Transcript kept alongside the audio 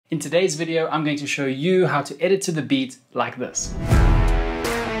In today's video, I'm going to show you how to edit to the beat like this.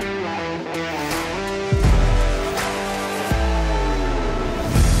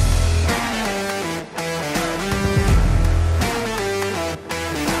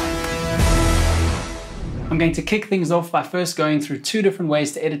 I'm going to kick things off by first going through two different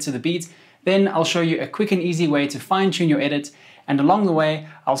ways to edit to the beat. Then I'll show you a quick and easy way to fine-tune your edit, and along the way,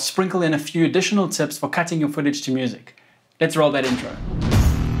 I'll sprinkle in a few additional tips for cutting your footage to music. Let's roll that intro.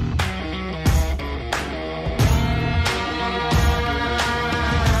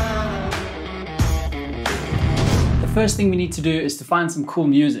 The first thing we need to do is to find some cool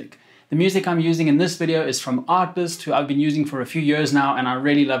music. The music I'm using in this video is from Artist, who I've been using for a few years now, and I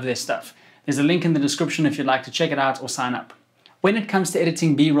really love their stuff. There's a link in the description if you'd like to check it out or sign up. When it comes to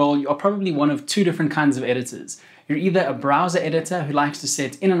editing B-roll, you're probably one of two different kinds of editors. You're either a browser editor who likes to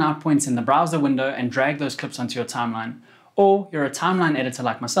set in and out points in the browser window and drag those clips onto your timeline, or you're a timeline editor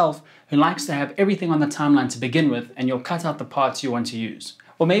like myself who likes to have everything on the timeline to begin with and you'll cut out the parts you want to use.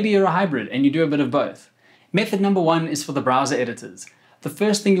 Or maybe you're a hybrid and you do a bit of both. Method number one is for the browser editors. The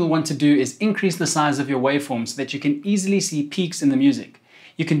first thing you'll want to do is increase the size of your waveform so that you can easily see peaks in the music.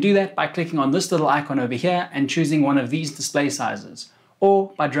 You can do that by clicking on this little icon over here and choosing one of these display sizes,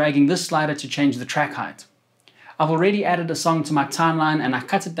 or by dragging this slider to change the track height. I've already added a song to my timeline and I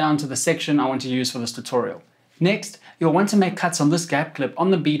cut it down to the section I want to use for this tutorial. Next, you'll want to make cuts on this gap clip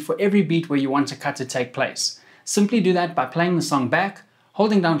on the beat for every beat where you want a cut to take place. Simply do that by playing the song back,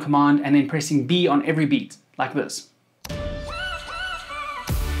 holding down Command, and then pressing B on every beat, like this.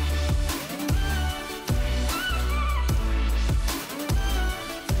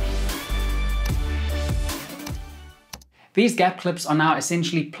 These gap clips are now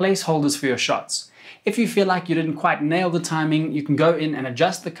essentially placeholders for your shots. If you feel like you didn't quite nail the timing, you can go in and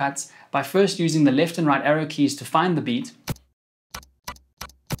adjust the cuts by first using the left and right arrow keys to find the beat.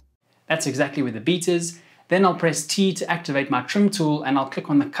 That's exactly where the beat is. Then I'll press T to activate my trim tool and I'll click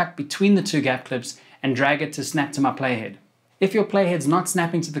on the cut between the two gap clips and drag it to snap to my playhead. If your playhead's not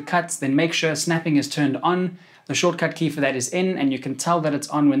snapping to the cuts, then make sure snapping is turned on. The shortcut key for that is N, and you can tell that it's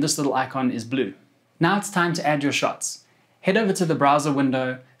on when this little icon is blue. Now it's time to add your shots. Head over to the browser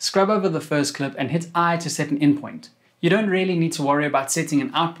window, scrub over the first clip and hit I to set an in point. You don't really need to worry about setting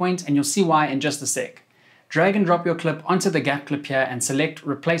an out point, and you'll see why in just a sec. Drag and drop your clip onto the gap clip here and select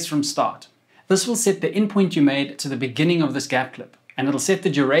Replace from Start. This will set the in point you made to the beginning of this gap clip, and it'll set the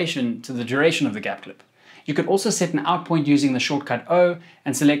duration to the duration of the gap clip. You could also set an out point using the shortcut O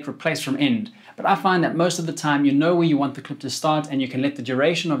and select Replace from End, but I find that most of the time you know where you want the clip to start and you can let the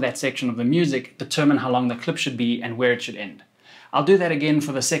duration of that section of the music determine how long the clip should be and where it should end. I'll do that again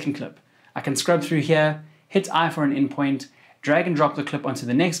for the second clip. I can scrub through here, hit I for an in point, drag and drop the clip onto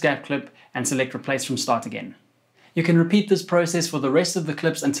the next gap clip and select Replace from Start again. You can repeat this process for the rest of the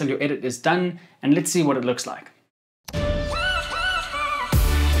clips until your edit is done, and let's see what it looks like.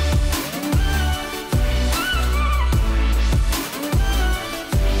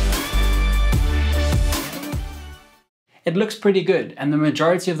 It looks pretty good, and the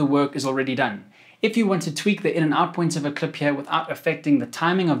majority of the work is already done. If you want to tweak the in and out points of a clip here without affecting the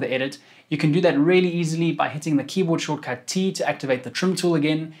timing of the edit, you can do that really easily by hitting the keyboard shortcut T to activate the trim tool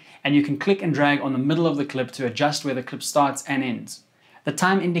again, and you can click and drag on the middle of the clip to adjust where the clip starts and ends. The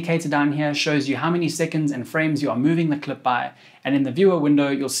time indicator down here shows you how many seconds and frames you are moving the clip by, and in the viewer window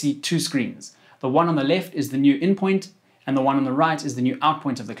you'll see two screens. The one on the left is the new in point, and the one on the right is the new out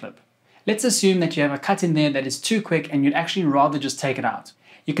point of the clip. Let's assume that you have a cut in there that is too quick and you'd actually rather just take it out.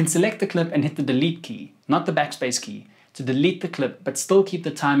 You can select the clip and hit the delete key, not the backspace key, to delete the clip but still keep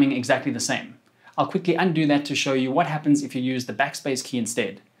the timing exactly the same. I'll quickly undo that to show you what happens if you use the backspace key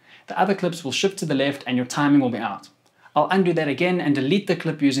instead. The other clips will shift to the left and your timing will be out. I'll undo that again and delete the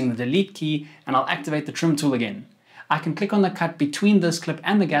clip using the delete key, and I'll activate the trim tool again. I can click on the cut between this clip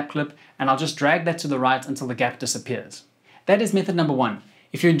and the gap clip, and I'll just drag that to the right until the gap disappears. That is method number one.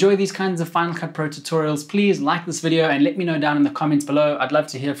 If you enjoy these kinds of Final Cut Pro tutorials, please like this video and let me know down in the comments below. I'd love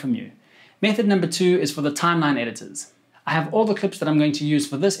to hear from you. Method number two is for the timeline editors. I have all the clips that I'm going to use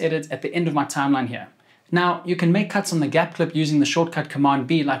for this edit at the end of my timeline here. Now, you can make cuts on the gap clip using the shortcut Command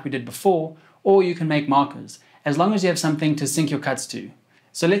B like we did before, or you can make markers, as long as you have something to sync your cuts to.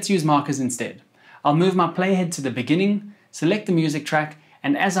 So let's use markers instead. I'll move my playhead to the beginning, select the music track,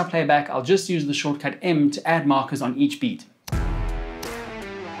 and as I play back, I'll just use the shortcut M to add markers on each beat.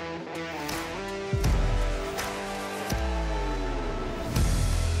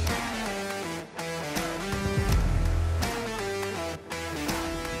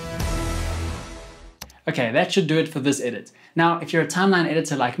 Okay, that should do it for this edit. Now, if you're a timeline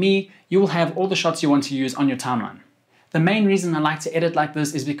editor like me, you will have all the shots you want to use on your timeline. The main reason I like to edit like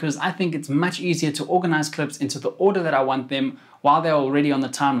this is because I think it's much easier to organize clips into the order that I want them while they're already on the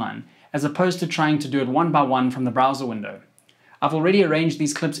timeline, as opposed to trying to do it one by one from the browser window. I've already arranged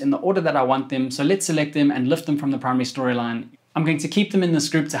these clips in the order that I want them, so let's select them and lift them from the primary storyline. I'm going to keep them in this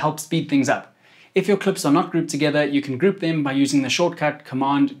group to help speed things up. If your clips are not grouped together, you can group them by using the shortcut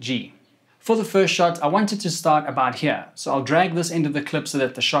Command G. For the first shot, I wanted to start about here, so I'll drag this end of the clip so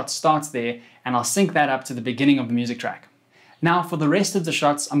that the shot starts there, and I'll sync that up to the beginning of the music track. Now for the rest of the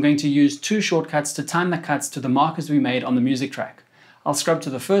shots, I'm going to use two shortcuts to time the cuts to the markers we made on the music track. I'll scrub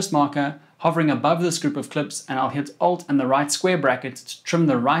to the first marker, hovering above this group of clips, and I'll hit Alt and the right square bracket to trim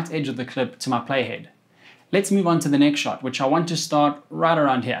the right edge of the clip to my playhead. Let's move on to the next shot, which I want to start right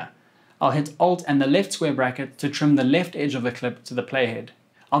around here. I'll hit Alt and the left square bracket to trim the left edge of the clip to the playhead.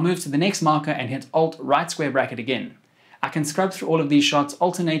 I'll move to the next marker and hit Alt right square bracket again. I can scrub through all of these shots,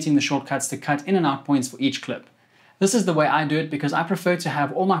 alternating the shortcuts to cut in and out points for each clip. This is the way I do it because I prefer to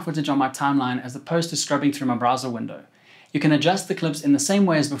have all my footage on my timeline as opposed to scrubbing through my browser window. You can adjust the clips in the same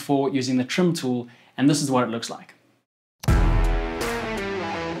way as before using the trim tool, and this is what it looks like.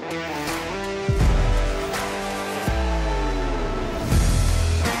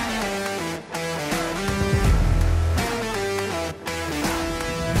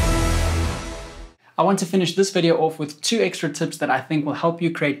 I want to finish this video off with 2 extra tips that I think will help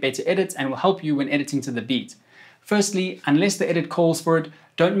you create better edits and will help you when editing to the beat. Firstly, unless the edit calls for it,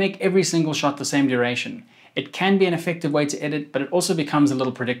 don't make every single shot the same duration. It can be an effective way to edit, but it also becomes a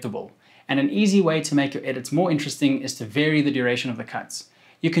little predictable. And an easy way to make your edits more interesting is to vary the duration of the cuts.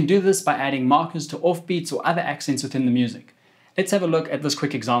 You can do this by adding markers to offbeats or other accents within the music. Let's have a look at this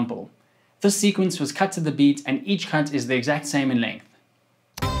quick example. This sequence was cut to the beat and each cut is the exact same in length.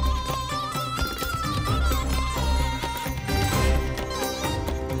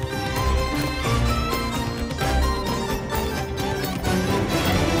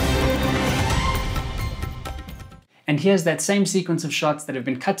 And here's that same sequence of shots that have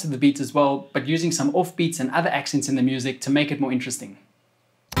been cut to the beat as well, but using some offbeats and other accents in the music to make it more interesting.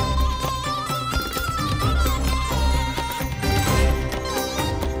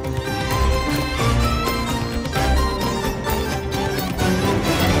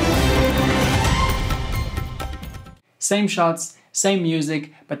 Same shots, same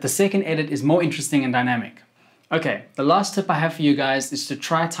music, but the second edit is more interesting and dynamic. Okay, the last tip I have for you guys is to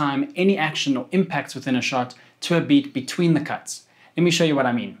try time any action or impacts within a shot to a beat between the cuts. Let me show you what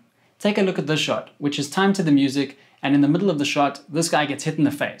I mean. Take a look at this shot, which is timed to the music, and in the middle of the shot, this guy gets hit in the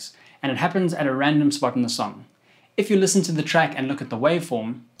face, and it happens at a random spot in the song. If you listen to the track and look at the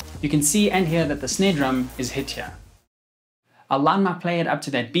waveform, you can see and hear that the snare drum is hit here. I'll line my playhead up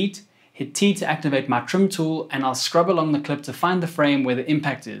to that beat, hit T to activate my trim tool, and I'll scrub along the clip to find the frame where the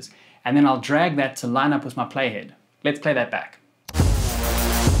impact is, and then I'll drag that to line up with my playhead. Let's play that back.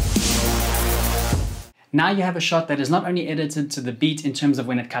 Now you have a shot that is not only edited to the beat in terms of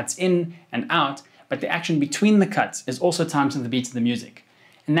when it cuts in and out, but the action between the cuts is also timed to the beat of the music.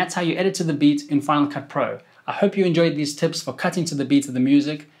 And that's how you edit to the beat in Final Cut Pro. I hope you enjoyed these tips for cutting to the beat of the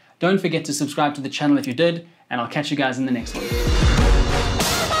music. Don't forget to subscribe to the channel if you did, and I'll catch you guys in the next one.